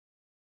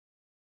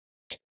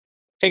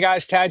Hey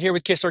guys, Tad here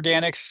with Kiss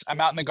Organics. I'm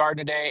out in the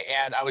garden today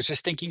and I was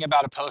just thinking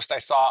about a post I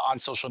saw on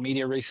social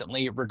media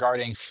recently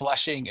regarding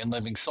flushing in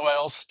living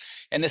soils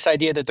and this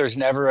idea that there's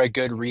never a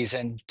good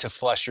reason to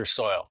flush your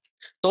soil.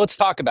 So let's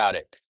talk about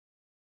it.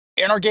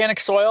 In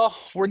organic soil,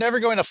 we're never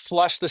going to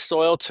flush the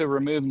soil to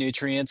remove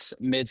nutrients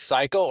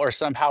mid-cycle or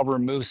somehow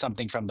remove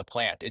something from the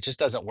plant. It just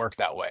doesn't work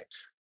that way.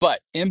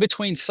 But in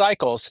between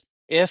cycles,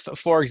 if,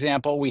 for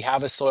example, we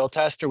have a soil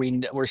test or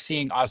we're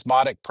seeing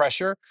osmotic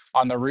pressure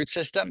on the root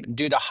system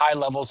due to high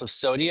levels of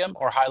sodium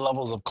or high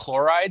levels of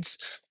chlorides,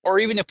 or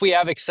even if we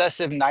have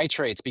excessive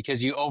nitrates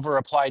because you over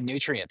applied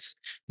nutrients,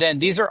 then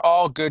these are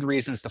all good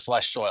reasons to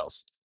flush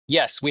soils.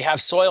 Yes, we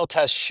have soil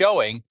tests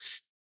showing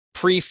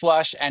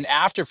pre-flush and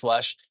after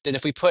flush that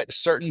if we put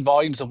certain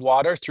volumes of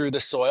water through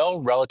the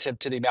soil relative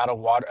to the amount of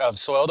water of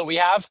soil that we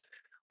have,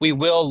 we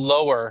will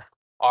lower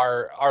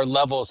our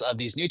levels of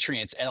these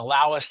nutrients and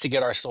allow us to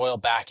get our soil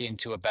back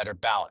into a better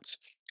balance.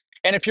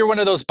 And if you're one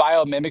of those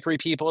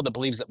biomimicry people that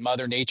believes that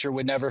Mother Nature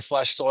would never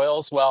flush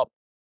soils, well,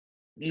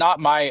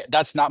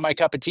 that's not my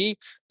cup of tea.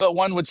 But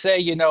one would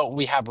say,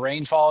 we have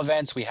rainfall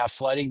events, we have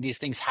flooding, these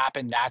things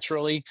happen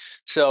naturally.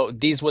 So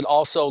these would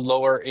also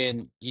lower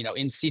in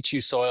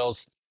situ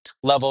soils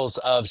levels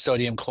of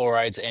sodium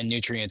chlorides and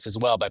nutrients as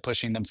well by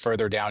pushing them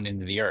further down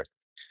into the earth.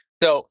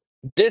 So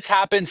this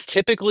happens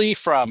typically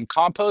from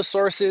compost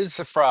sources,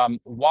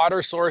 from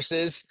water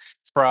sources,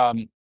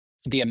 from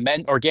the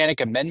organic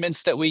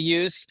amendments that we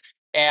use.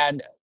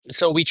 And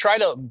so we try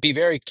to be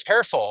very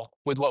careful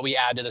with what we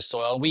add to the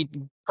soil. We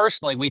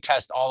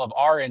test all of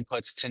our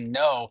inputs to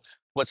know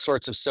what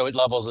sorts of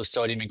levels of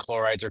sodium and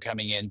chlorides are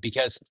coming in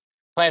because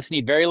plants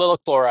need very little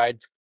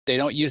chloride. They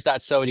don't use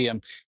that sodium.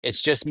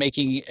 It's just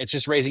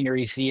raising your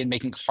EC and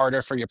making it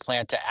harder for your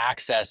plant to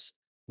access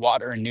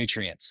water and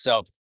nutrients.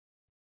 So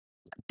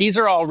these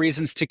are all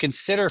reasons to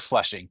consider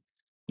flushing.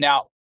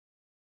 Now,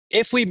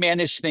 if we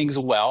manage things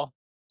well,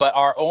 but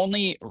our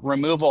only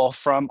removal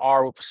from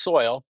our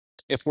soil,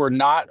 if we're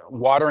not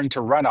watering to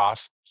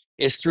runoff,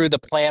 is through the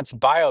plant's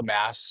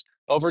biomass,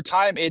 over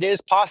time, it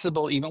is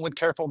possible, even with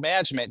careful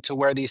management, to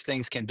where these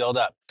things can build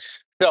up.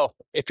 So,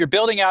 if you're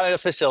building out a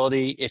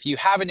facility, if you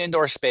have an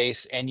indoor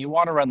space and you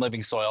want to run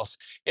living soils,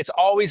 it's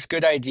always a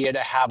good idea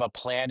to have a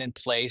plan in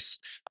place.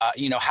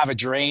 Have a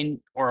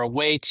drain or a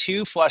way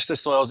to flush the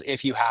soils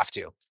if you have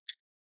to.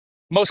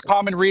 Most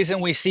common reason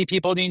we see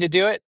people need to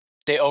do it,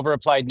 they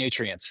overapplied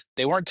nutrients.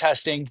 They weren't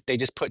testing, they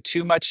just put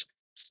too much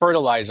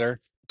fertilizer,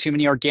 too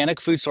many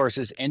organic food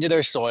sources into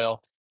their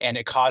soil, and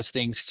it caused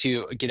things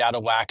to get out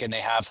of whack. And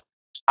they have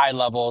high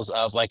levels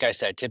of, like I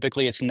said,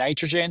 typically it's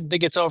nitrogen that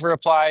gets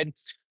overapplied,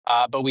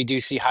 but we do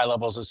see high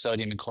levels of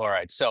sodium and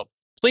chloride. So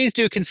please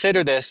do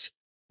consider this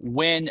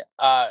when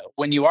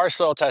you are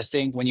soil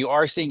testing, when you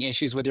are seeing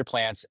issues with your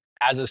plants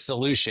as a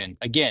solution.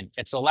 Again,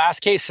 it's a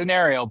last case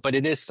scenario, but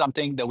it is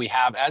something that we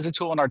have as a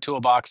tool in our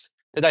toolbox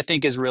that I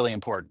think is really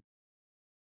important.